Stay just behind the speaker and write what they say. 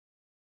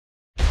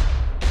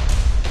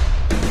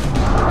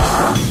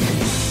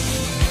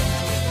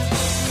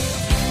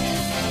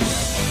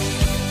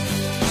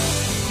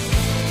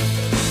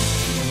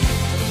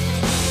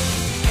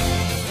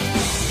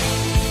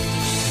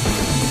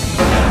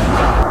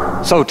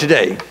So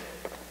today,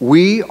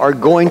 we are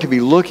going to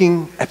be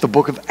looking at the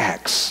book of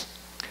Acts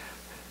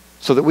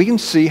so that we can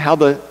see how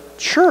the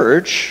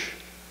church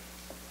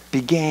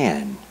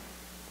began.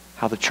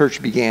 How the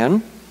church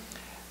began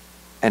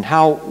and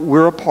how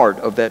we're a part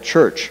of that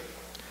church.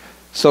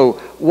 So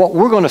what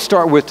we're going to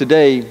start with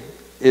today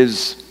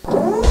is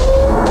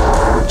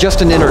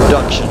just an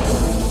introduction.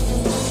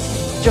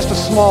 Just a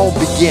small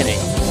beginning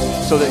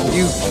so that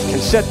you can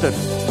set the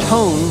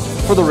tone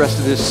for the rest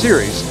of this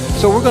series.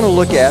 So we're going to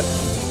look at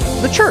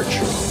the church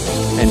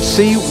and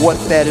see what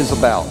that is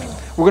about.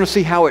 We're going to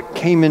see how it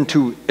came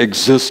into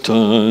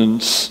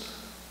existence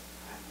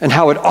and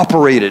how it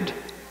operated.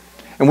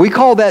 And we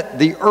call that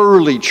the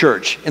early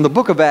church. In the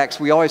book of Acts,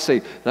 we always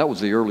say, that was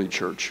the early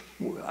church.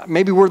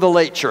 Maybe we're the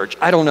late church.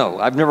 I don't know.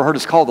 I've never heard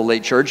us called the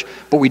late church,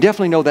 but we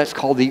definitely know that's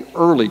called the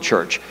early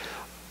church.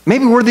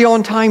 Maybe we're the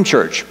on-time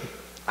church.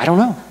 I don't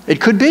know. It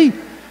could be.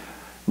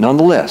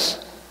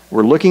 Nonetheless,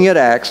 we're looking at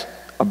Acts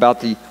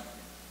about the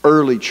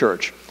early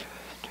church.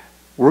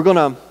 We're going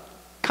to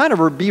kind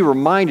of be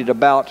reminded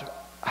about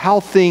how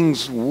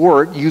things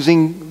work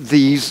using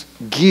these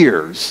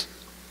gears.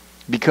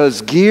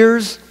 Because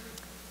gears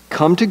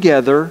come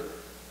together,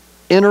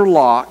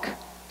 interlock,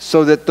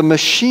 so that the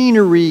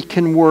machinery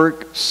can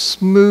work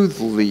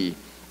smoothly.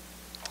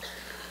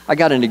 I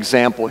got an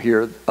example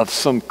here of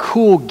some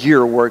cool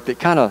gear work that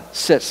kind of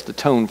sets the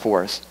tone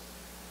for us.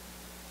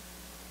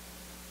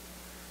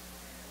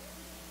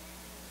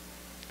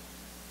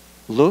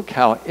 Look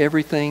how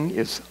everything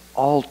is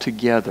all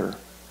together.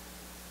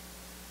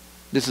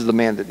 This is the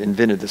man that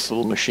invented this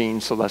little machine,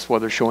 so that's why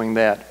they're showing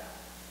that.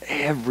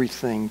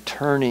 Everything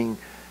turning,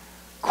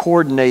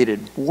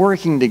 coordinated,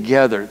 working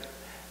together.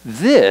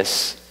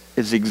 This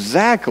is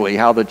exactly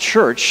how the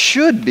church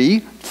should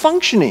be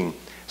functioning.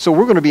 So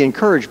we're going to be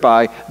encouraged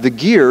by the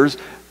gears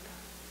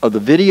of the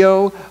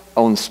video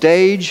on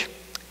stage.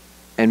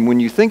 And when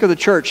you think of the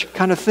church,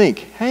 kind of think,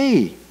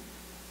 hey,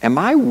 am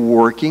I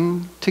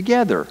working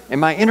together?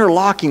 Am I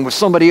interlocking with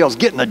somebody else,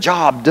 getting the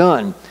job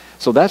done?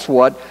 So that's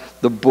what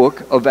the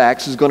book of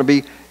Acts is going to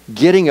be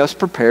getting us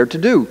prepared to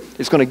do.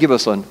 It's going to give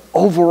us an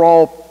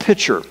overall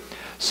picture.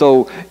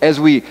 So as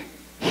we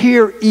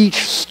hear each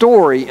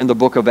story in the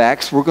book of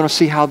Acts, we're going to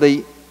see how they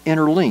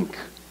interlink,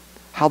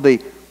 how they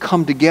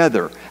come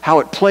together, how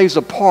it plays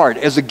a part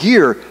as a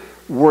gear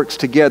works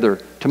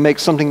together to make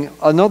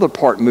another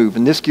part move,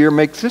 and this gear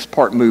makes this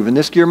part move, and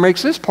this gear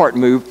makes this part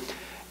move.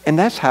 And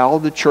that's how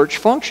the church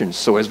functions.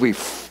 So as we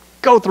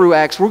go through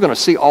Acts, we're going to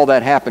see all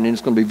that happen, and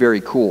it's going to be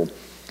very cool.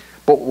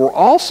 But we're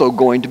also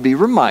going to be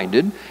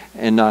reminded,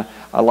 and I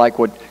like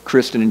what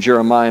Kristen and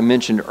Jeremiah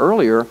mentioned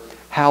earlier,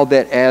 how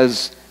that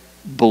as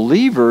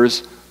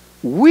believers,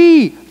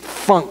 we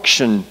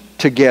function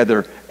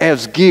together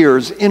as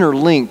gears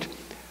interlinked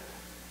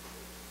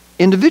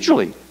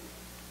individually.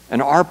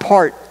 And our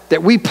part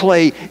that we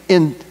play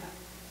in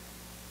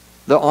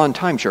the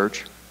on-time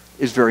church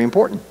is very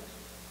important.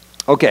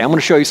 Okay, I'm going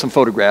to show you some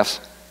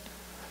photographs.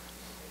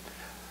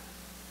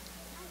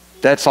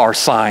 That's our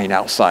sign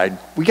outside.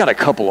 We got a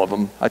couple of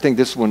them. I think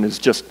this one is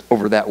just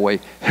over that way.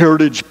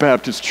 Heritage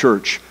Baptist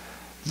Church.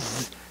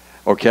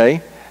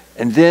 Okay?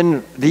 And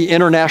then the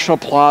International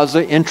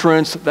Plaza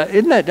entrance.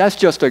 That's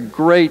just a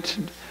great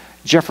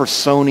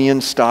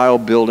Jeffersonian style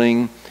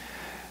building.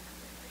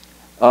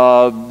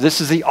 This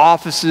is the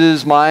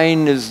offices.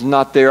 Mine is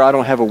not there. I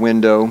don't have a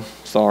window.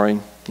 Sorry.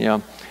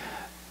 Yeah.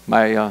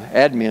 My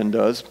admin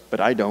does, but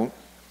I don't.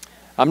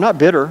 I'm not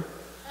bitter,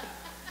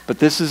 but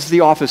this is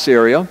the office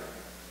area.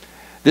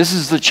 This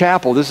is the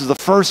chapel. This is the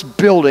first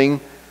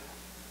building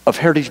of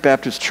Heritage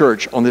Baptist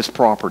Church on this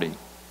property.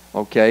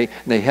 Okay?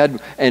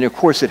 And of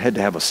course it had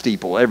to have a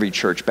steeple. Every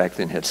church back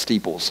then had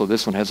steeples, so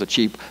this one has a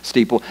cheap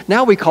steeple.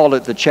 Now we call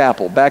it the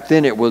chapel. Back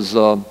then it was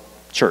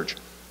church,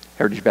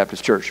 Heritage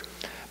Baptist Church.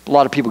 A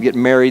lot of people get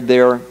married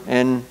there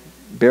and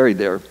buried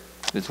there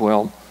as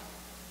well.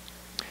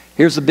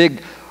 Here's the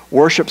big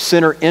worship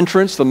center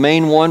entrance, the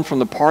main one from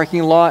the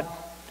parking lot.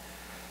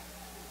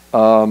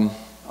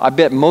 I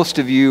bet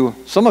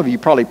some of you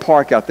probably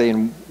park out there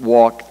and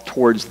walk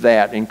towards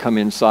that and come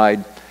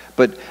inside.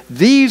 But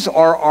these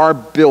are our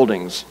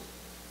buildings.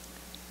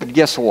 But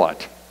guess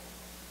what?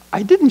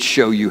 I didn't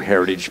show you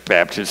Heritage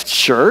Baptist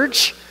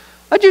Church.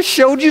 I just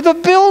showed you the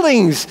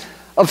buildings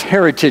of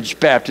Heritage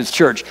Baptist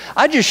Church.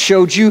 I just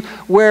showed you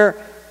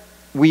where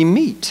we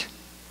meet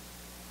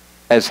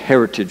as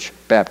Heritage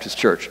Baptist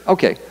Church.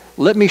 Okay,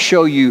 let me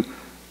show you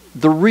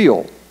the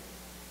real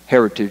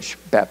Heritage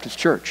Baptist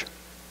Church.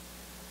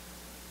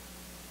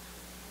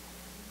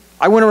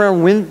 I went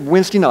around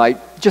Wednesday night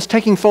just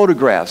taking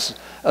photographs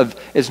of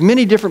as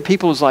many different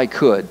people as I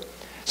could.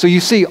 So you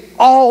see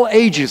all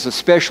ages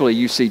especially.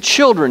 You see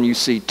children, you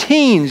see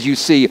teens, you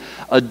see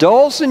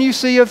adults, and you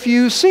see a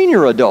few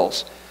senior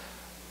adults.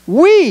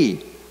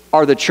 We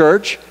are the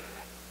church.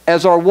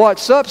 As our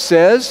What's Up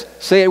says,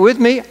 say it with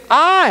me,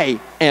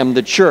 I am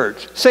the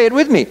church. Say it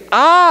with me,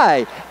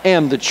 I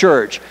am the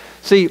church.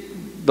 See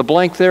the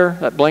blank there,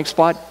 that blank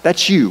spot?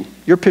 That's you.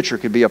 Your picture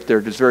could be up there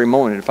at this very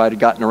moment if I had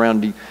gotten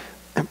around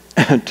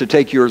to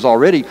take yours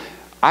already.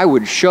 I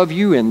would shove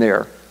you in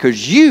there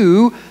because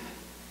you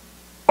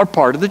are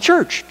part of the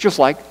church, just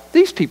like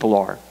these people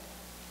are.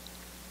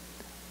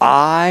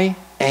 I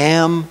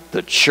am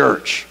the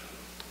church.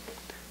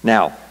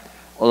 Now,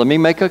 let me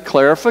make a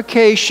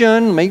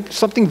clarification, make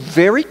something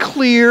very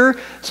clear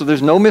so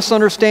there's no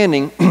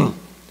misunderstanding.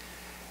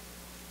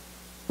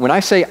 When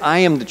I say I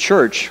am the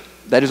church,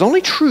 that is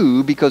only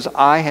true because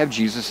I have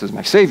Jesus as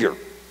my Savior.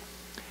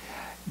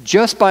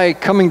 Just by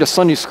coming to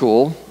Sunday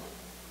school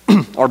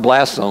or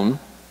Blast Zone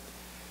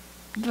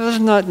does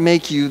not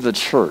make you the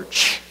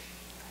church.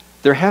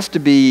 There has to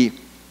be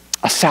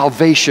a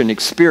salvation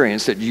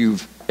experience that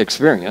you've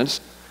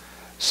experienced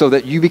so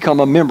that you become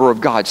a member of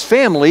God's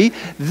family.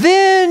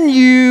 Then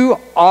you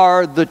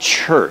are the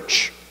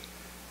church.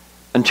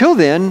 Until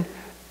then,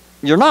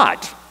 you're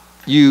not.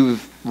 You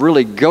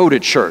really go to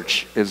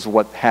church is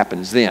what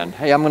happens then.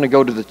 Hey, I'm going to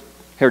go to the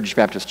Heritage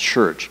Baptist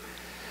Church.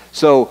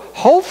 So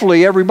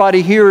hopefully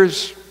everybody here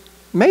has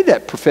made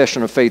that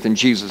profession of faith in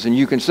Jesus, and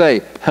you can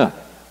say,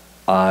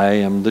 I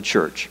am the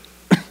church.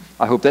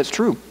 I hope that's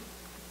true.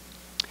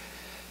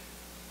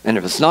 And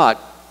if it's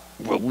not,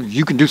 well,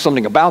 you can do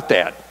something about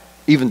that,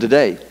 even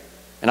today.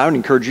 And I would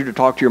encourage you to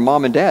talk to your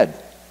mom and dad,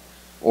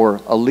 or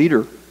a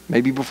leader,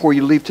 maybe before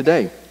you leave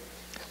today.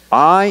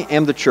 I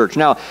am the church.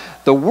 Now,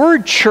 the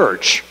word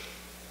church,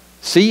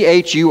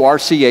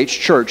 C-H-U-R-C-H,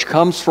 church,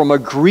 comes from a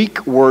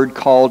Greek word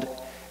called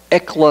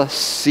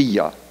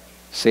ekklesia.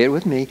 Say it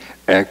with me,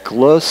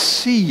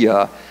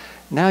 ekklesia.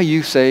 Now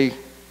you say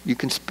you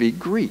can speak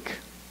Greek,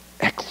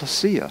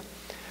 ekklesia.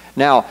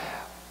 Now,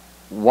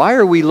 why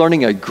are we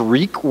learning a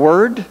Greek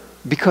word?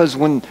 Because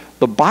when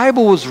the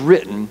Bible was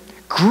written,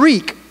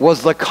 Greek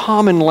was the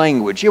common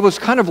language. It was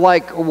kind of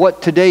like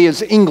what today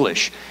is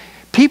English.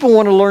 People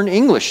want to learn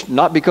English,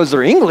 not because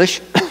they're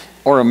English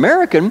or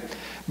American,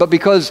 but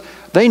because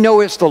they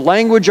know it's the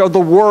language of the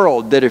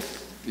world, that if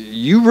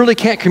you really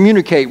can't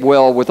communicate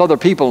well with other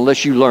people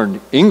unless you learn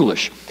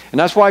English. And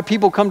that's why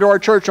people come to our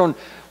church on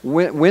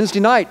Wednesday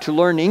night to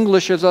learn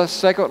English as a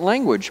second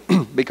language,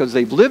 because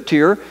they've lived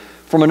here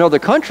from another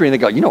country and they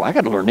go, I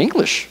got to learn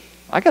English.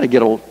 I got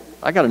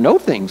to know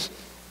things.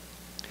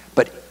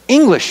 But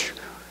English,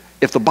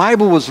 if the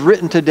Bible was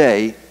written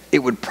today, it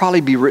would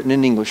probably be written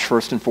in English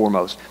first and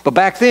foremost. But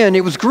back then,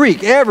 it was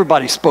Greek.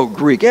 Everybody spoke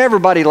Greek.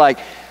 Everybody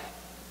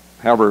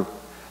however,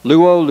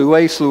 luo,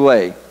 lues,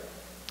 lue.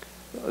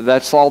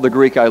 That's all the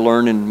Greek I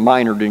learned and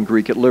minored in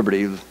Greek at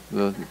Liberty,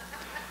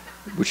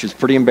 which is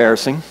pretty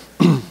embarrassing.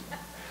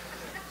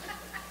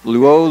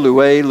 Luo,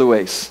 lue,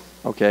 lues.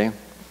 Okay.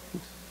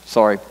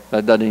 Sorry,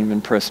 that doesn't even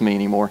impress me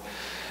anymore.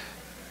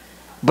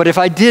 But if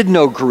I did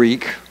know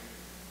Greek,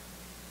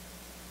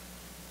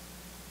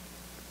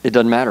 it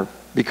doesn't matter,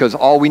 because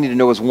all we need to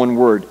know is one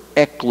word,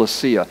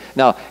 ekklesia.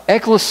 Now,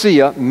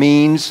 ekklesia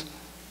means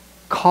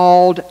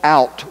called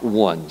out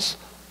ones.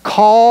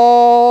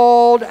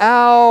 Called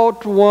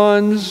out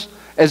ones,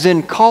 as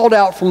in called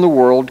out from the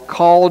world,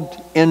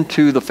 called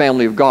into the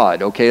family of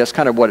God. Okay, that's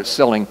kind of what it's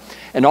selling.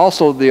 And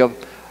also the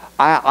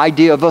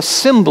idea of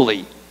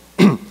assembly.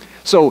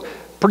 So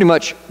pretty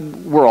much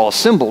we're all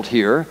assembled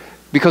here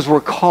because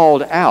we're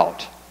called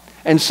out.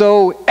 And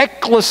so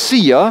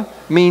ekklesia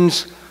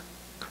means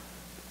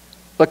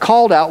the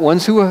called out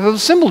ones who have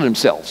assembled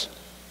themselves.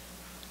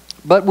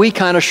 But we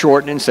kind of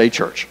shorten and say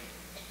church,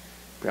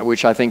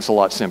 which I think is a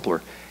lot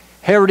simpler.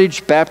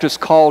 Heritage Baptist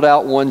called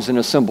out ones and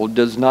assembled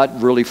does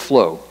not really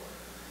flow.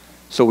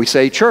 So we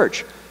say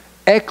church.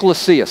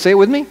 Ekklesia. Say it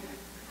with me.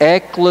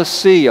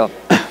 Ekklesia.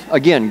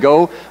 Again,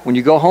 when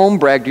you go home,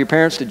 brag to your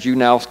parents that you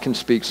now can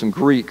speak some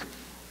Greek.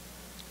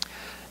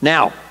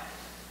 Now,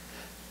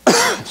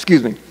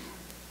 excuse me.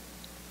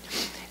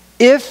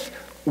 If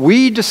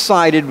we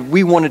decided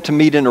we wanted to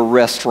meet in a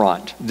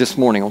restaurant this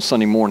morning on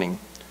Sunday morning,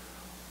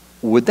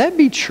 would that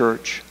be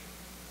church?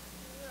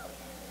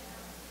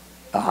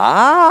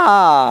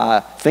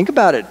 Think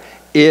about it.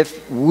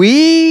 If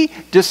we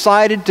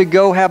decided to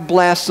go have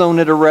Blast Zone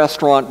at a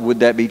restaurant, would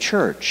that be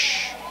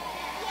church?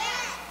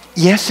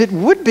 Yes, it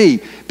would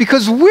be,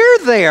 because we're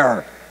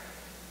there.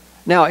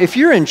 Now, if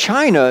you're in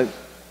China,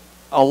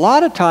 a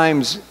lot of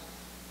times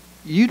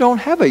you don't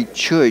have a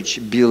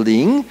church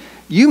building.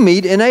 You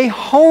meet in a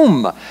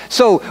home.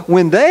 So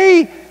when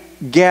they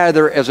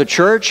gather as a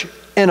church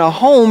in a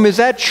home, is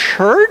that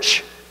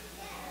church?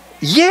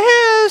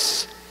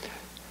 Yes.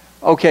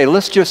 Okay,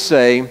 let's just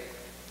say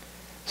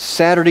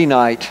Saturday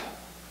night,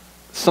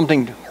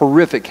 something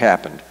horrific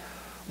happened.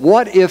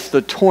 What if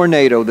the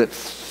tornado that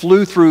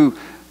flew through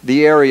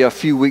the area a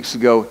few weeks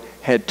ago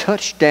had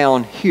touched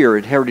down here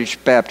at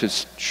Heritage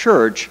Baptist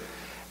Church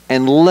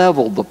and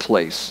leveled the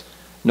place?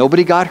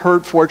 Nobody got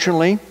hurt,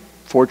 fortunately.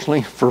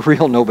 Fortunately, for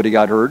real, nobody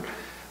got hurt.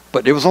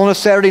 But it was on a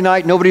Saturday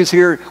night, nobody's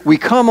here. We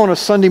come on a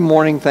Sunday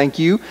morning, thank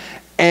you,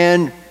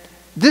 and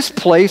this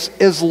place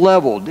is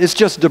leveled. It's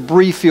just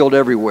debris field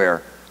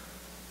everywhere.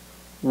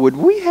 Would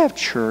we have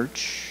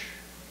church?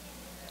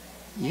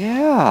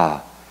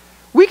 Yeah.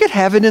 We could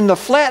have it in the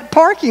flat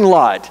parking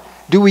lot.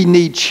 Do we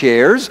need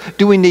chairs?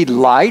 Do we need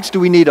lights? Do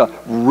we need a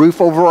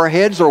roof over our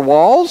heads or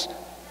walls?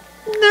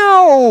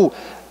 No.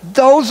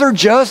 Those are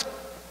just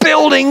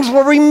buildings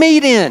where we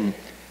meet in.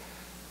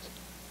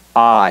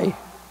 I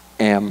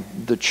am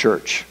the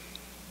church.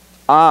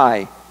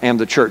 I am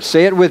the church.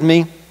 Say it with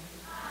me.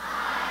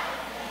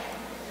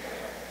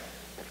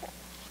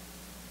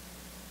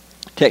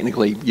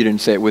 Technically, you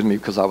didn't say it with me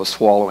because I was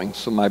swallowing,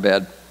 so my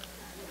bad.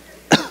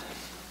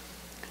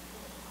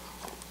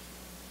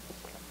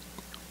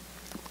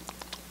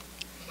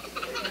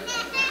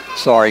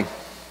 Sorry.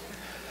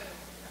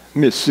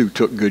 Miss Sue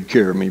took good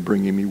care of me,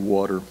 bringing me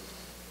water.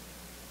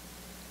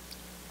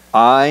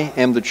 I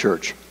am the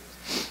church.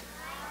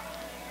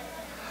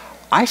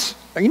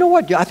 You know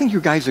what? I think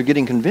you guys are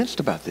getting convinced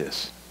about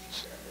this.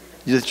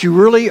 That you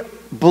really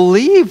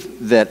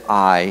believe that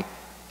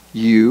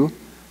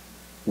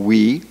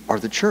we are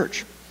the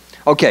church.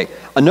 Okay,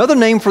 another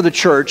name for the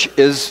church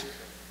is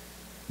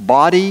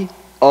body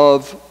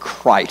of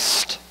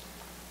Christ.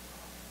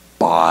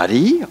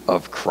 Body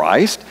of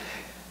Christ.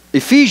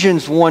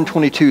 Ephesians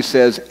 1:22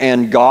 says,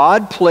 and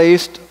God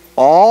placed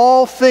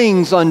all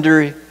things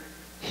under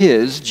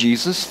his,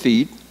 Jesus'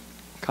 feet,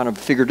 kind of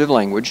figurative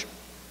language,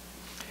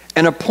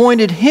 and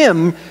appointed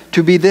him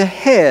to be the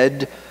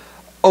head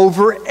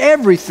over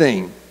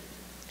everything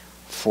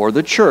for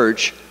the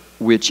church,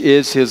 which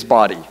is his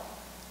body.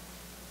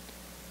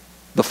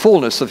 The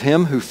fullness of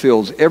him who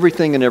fills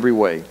everything in every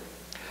way.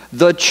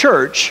 The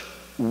church,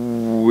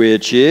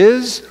 which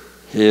is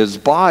his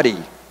body.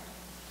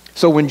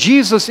 So when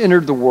Jesus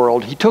entered the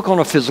world, he took on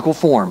a physical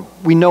form.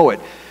 We know it.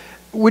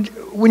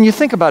 When you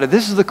think about it,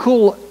 this is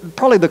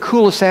probably the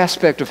coolest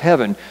aspect of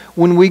heaven.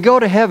 When we go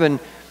to heaven,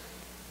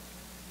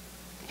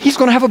 he's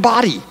going to have a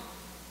body.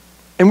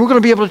 And we're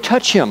going to be able to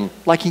touch him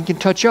like he can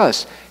touch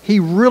us. He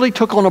really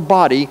took on a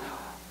body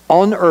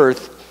on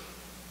earth.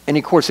 And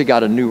of course, he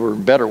got a newer,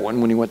 better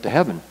one when he went to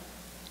heaven.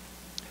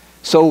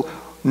 So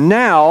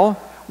now,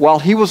 while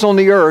he was on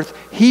the earth,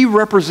 he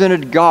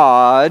represented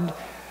God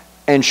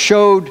and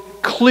showed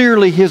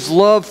clearly his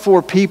love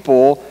for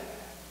people,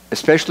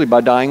 especially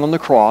by dying on the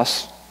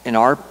cross in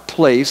our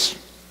place,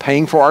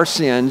 paying for our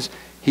sins.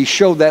 He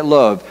showed that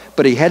love,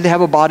 but he had to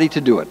have a body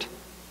to do it.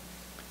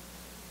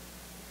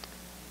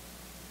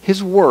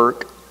 His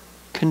work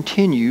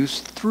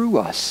continues through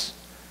us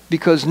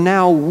because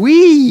now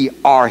we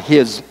are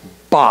his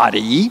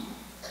body.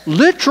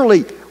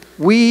 Literally,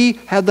 we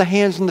have the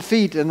hands and the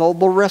feet and all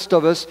the rest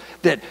of us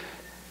that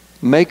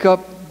make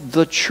up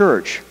the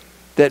church,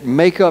 that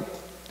make up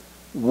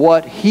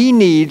what he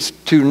needs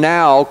to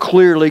now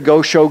clearly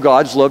go show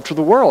God's love to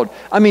the world.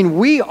 I mean,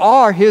 we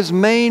are his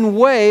main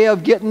way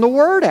of getting the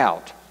word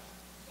out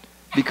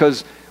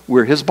because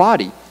we're his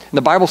body. And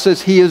the Bible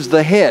says he is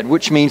the head,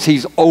 which means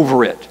he's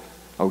over it.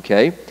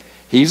 Okay?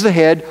 He's the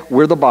head,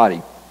 we're the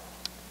body.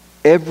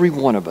 Every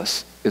one of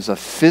us is a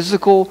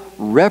physical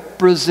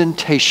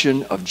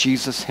representation of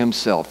Jesus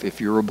himself if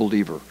you're a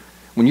believer.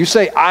 When you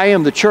say, I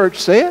am the church,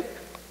 say it.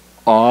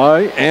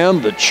 I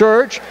am the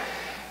church.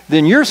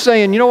 Then you're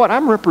saying, you know what,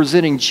 I'm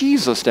representing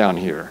Jesus down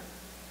here.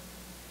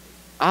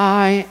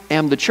 I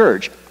am the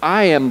church.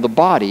 I am the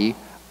body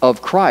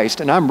of Christ,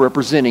 and I'm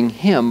representing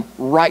him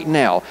right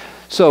now.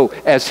 So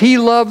as he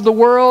loved the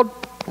world,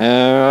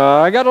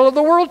 I got to love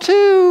the world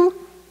too.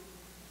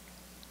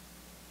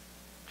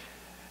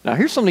 Now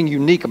here's something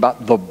unique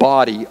about the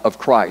body of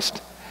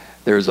Christ.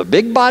 There's a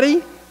big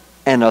body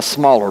and a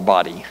smaller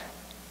body.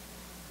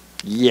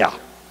 Yeah.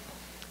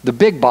 The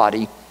big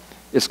body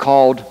is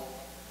called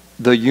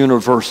the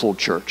universal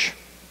church.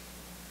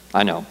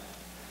 I know.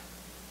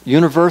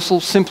 Universal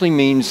simply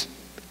means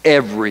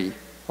every,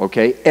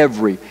 okay?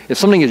 Every. If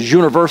something is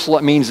universal,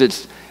 it means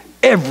it's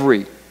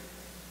every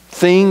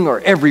thing or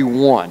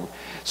everyone.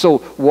 So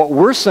what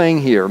we're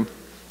saying here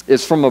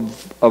is from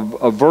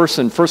a verse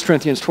in 1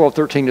 Corinthians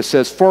 12:13 that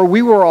says, for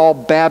we were all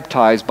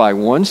baptized by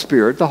one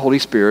Spirit, the Holy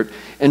Spirit,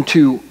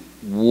 into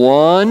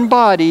one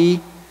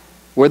body,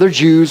 whether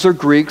Jews or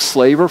Greeks,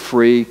 slave or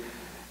free,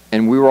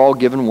 and we were all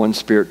given one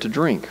Spirit to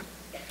drink.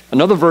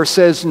 Another verse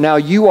says, now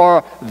you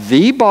are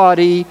the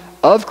body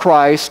of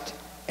Christ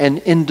and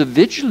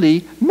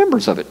individually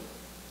members of it.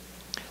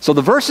 So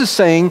the verse is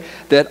saying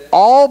that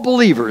all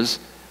believers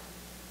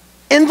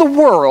in the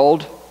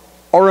world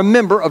are a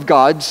member of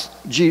God's,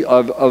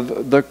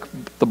 of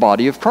the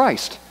body of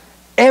Christ.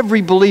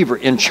 Every believer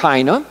in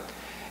China,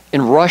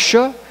 in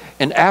Russia,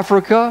 in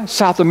Africa,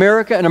 South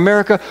America, and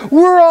America,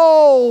 we're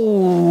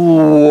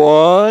all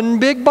one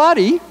big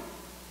body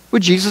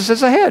with Jesus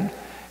as a head.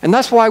 And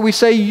that's why we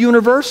say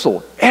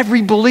universal.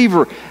 Every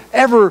believer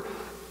ever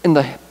in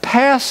the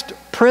past,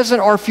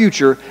 present, or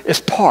future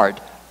is part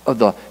of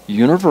the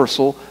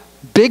universal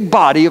big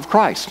body of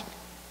Christ.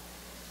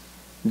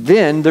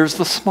 Then there's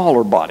the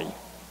smaller body.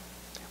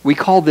 We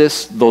call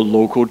this the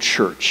local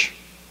church.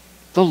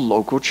 The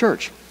local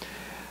church.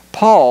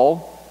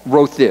 Paul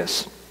wrote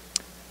this.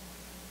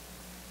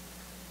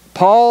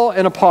 Paul,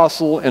 an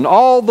apostle, and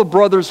all the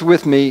brothers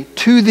with me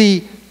to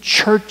the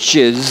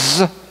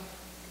churches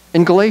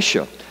in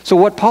Galatia. So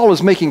what Paul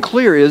is making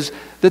clear is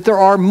that there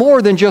are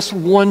more than just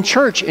one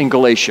church in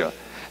Galatia.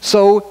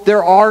 So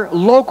there are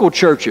local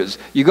churches.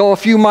 You go a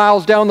few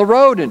miles down the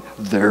road and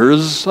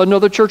there's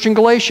another church in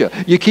Galatia.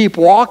 You keep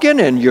walking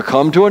and you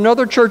come to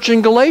another church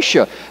in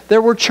Galatia.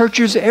 There were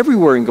churches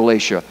everywhere in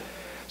Galatia.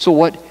 So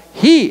what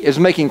he is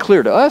making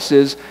clear to us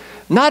is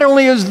not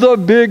only is the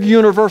big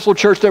universal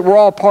church that we're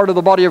all part of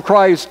the body of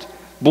Christ,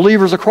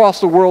 believers across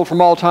the world from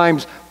all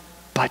times,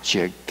 but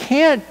you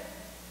can't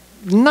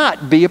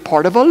not be a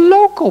part of a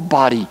local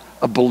body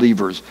of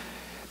believers,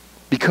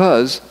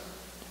 because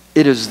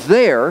it is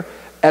there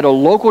at a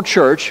local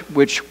church,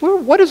 which,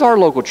 what is our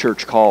local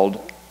church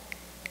called?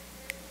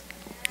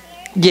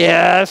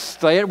 Yes,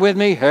 say it with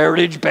me,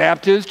 Heritage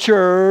Baptist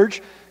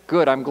Church.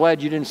 Good, I'm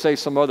glad you didn't say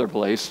some other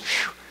place.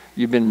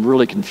 You've been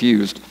really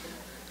confused.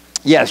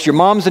 Yes, your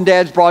moms and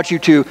dads brought you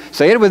to,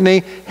 say it with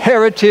me,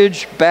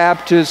 Heritage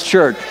Baptist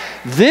Church.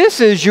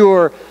 This is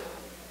your,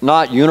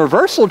 not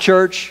universal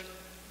church,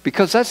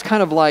 because that's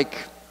kind of like,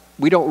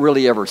 we don't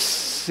really ever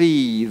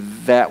see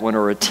that one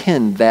or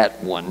attend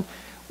that one.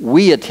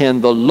 We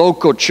attend the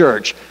local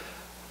church.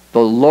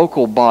 The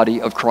local body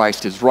of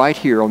Christ is right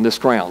here on this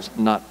grounds.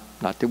 Not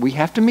that we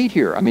have to meet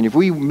here. I mean, if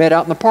we met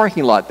out in the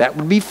parking lot, that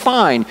would be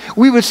fine.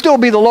 We would still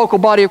be the local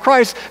body of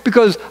Christ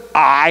because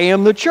I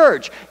am the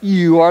church.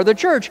 You are the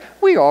church.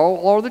 We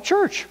all are the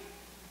church.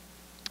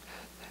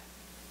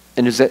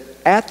 And is it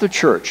at the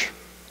church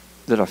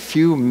that a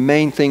few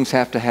main things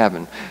have to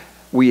happen?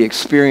 We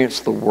experience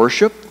the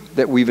worship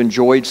that we've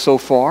enjoyed so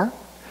far.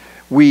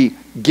 We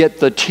get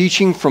the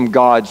teaching from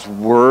God's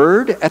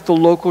Word at the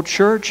local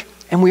church.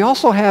 And we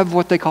also have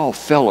what they call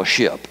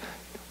fellowship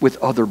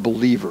with other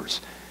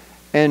believers.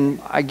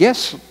 And I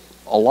guess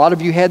a lot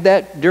of you had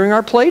that during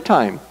our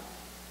playtime.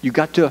 You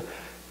got to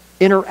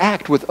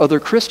interact with other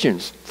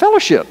Christians.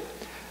 Fellowship.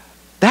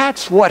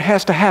 That's what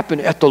has to happen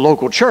at the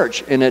local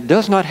church. And it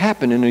does not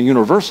happen in a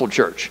universal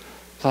church.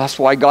 So that's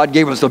why God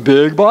gave us the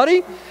big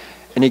body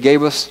and He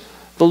gave us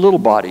the little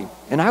body.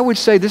 And I would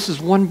say this is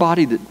one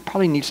body that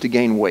probably needs to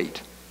gain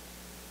weight.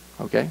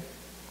 Okay?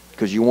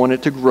 Because you want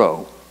it to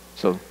grow.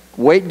 So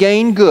weight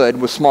gain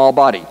good with small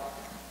body.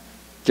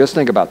 Just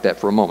think about that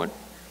for a moment.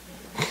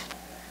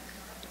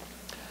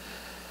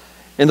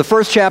 In the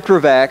first chapter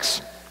of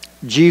Acts,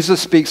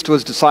 Jesus speaks to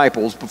His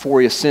disciples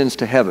before He ascends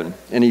to heaven.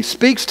 And He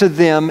speaks to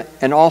them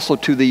and also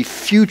to the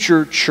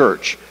future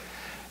church.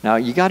 Now,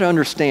 you got to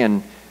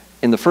understand,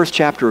 in the first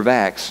chapter of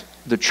Acts,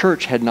 the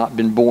church had not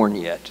been born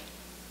yet.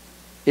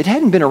 It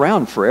hadn't been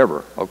around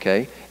forever,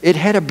 okay? It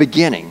had a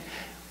beginning.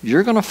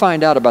 You're going to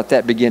find out about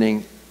that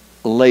beginning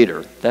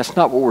later. That's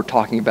not what we're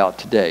talking about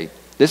today.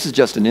 This is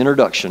just an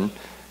introduction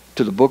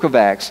to the book of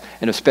Acts,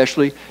 and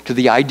especially to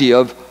the idea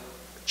of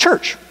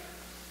church.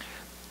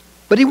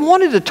 But He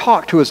wanted to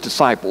talk to His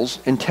disciples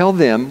and tell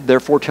them,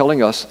 therefore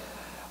telling us,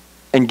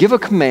 and give a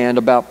command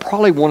about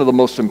probably one of the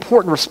most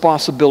important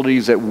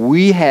responsibilities that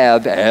we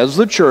have as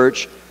the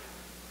church.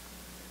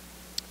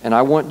 And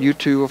I want you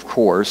to, of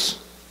course,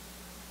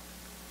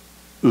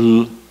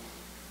 not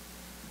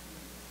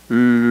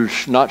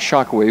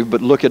shockwave,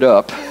 but look it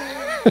up.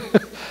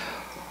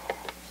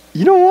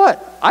 You know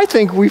what? I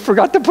think we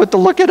forgot to put the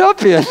look it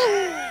up in.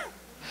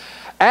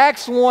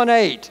 Acts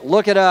 1:8.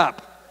 Look it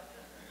up.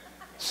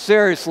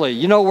 Seriously,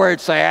 you know where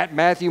it's at.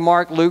 Matthew,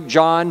 Mark, Luke,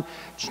 John,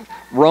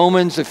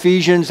 Romans,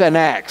 Ephesians, and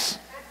Acts.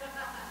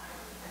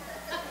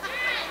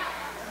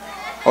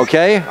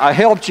 Okay? I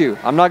helped you.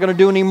 I'm not going to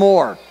do any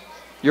more.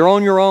 You're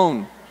on your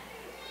own.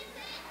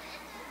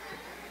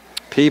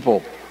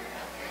 People.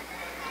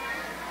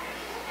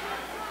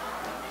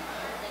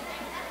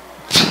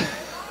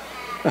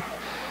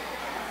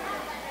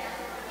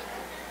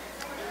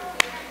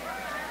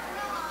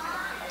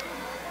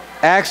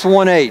 Acts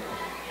 1:8.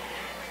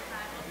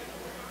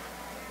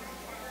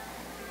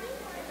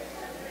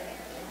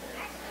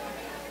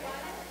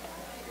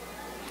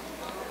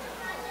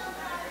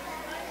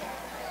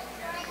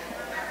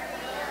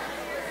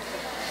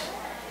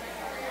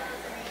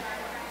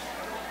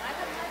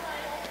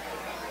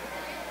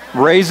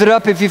 Raise it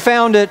up if you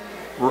found it.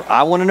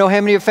 I want to know how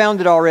many have found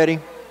it already.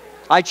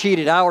 I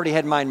cheated. I already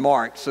had mine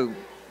marked, so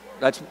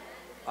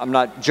I'm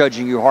not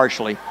judging you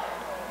harshly.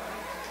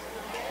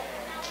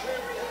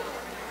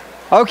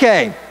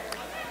 Okay,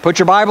 put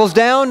your Bibles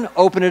down,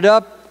 open it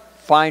up,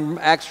 find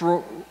Acts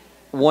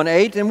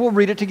 1:8, and we'll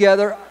read it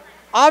together.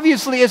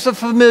 Obviously, it's a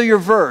familiar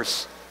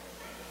verse,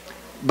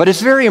 but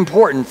it's very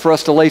important for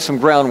us to lay some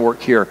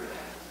groundwork here.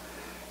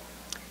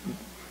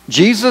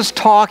 Jesus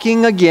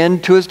talking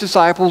again to His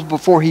disciples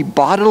before He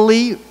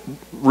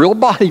real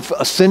body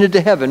ascended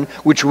to heaven,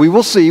 which we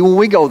will see when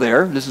we go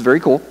there. This is very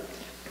cool.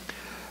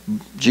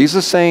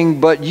 Jesus saying,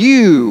 but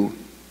you,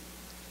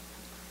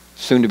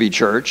 soon to be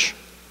church,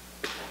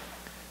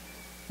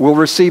 will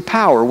receive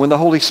power when the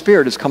Holy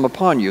Spirit has come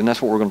upon you. And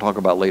that's what we're going to talk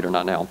about later,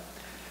 not now.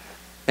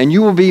 And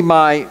you will be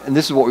and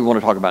this is what we want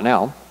to talk about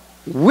now,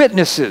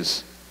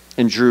 witnesses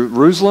in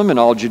Jerusalem and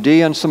all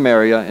Judea and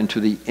Samaria and to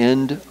the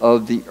end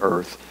of the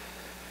earth.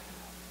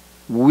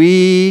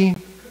 We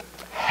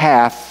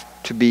have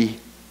to be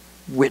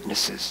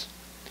witnesses.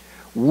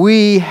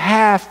 We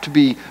have to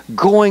be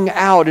going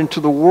out into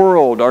the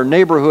world, our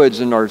neighborhoods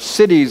and our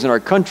cities and our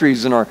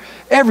countries and our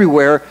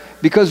everywhere,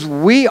 because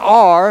we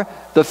are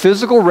the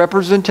physical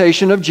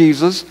representation of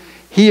Jesus.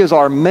 He is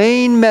our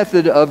main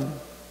method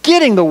of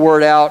getting the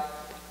word out,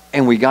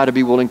 and we got to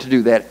be willing to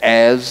do that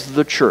as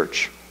the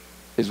church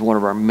is one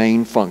of our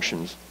main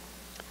functions,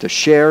 to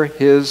share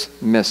his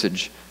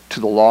message to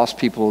the lost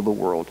people of the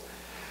world.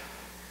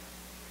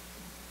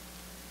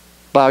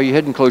 Bow your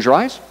head and close your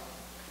eyes.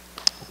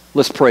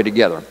 Let's pray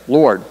together.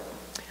 Lord,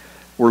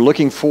 we're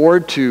looking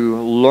forward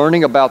to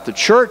learning about the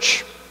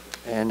church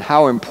and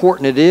how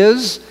important it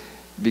is,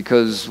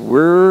 because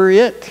we're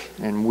it,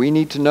 and we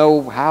need to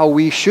know how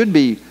we should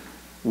be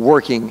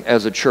working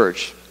as a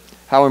church.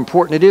 How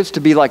important it is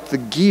to be like the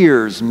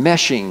gears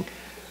meshing,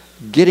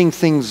 getting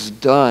things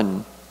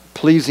done,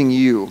 pleasing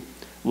you.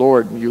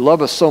 Lord, you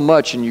love us so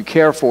much and you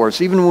care for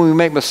us. Even when we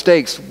make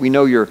mistakes, we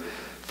know you're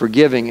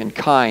forgiving and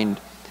kind,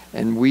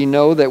 and we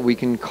know that we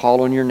can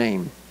call on your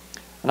name.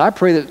 And I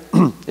pray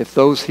that if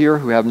those here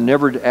who have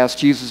never asked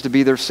Jesus to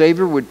be their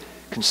Savior would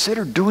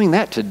consider doing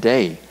that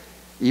today,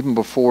 even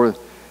before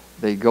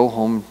they go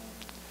home.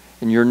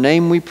 In your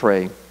name we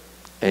pray,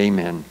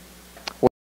 amen.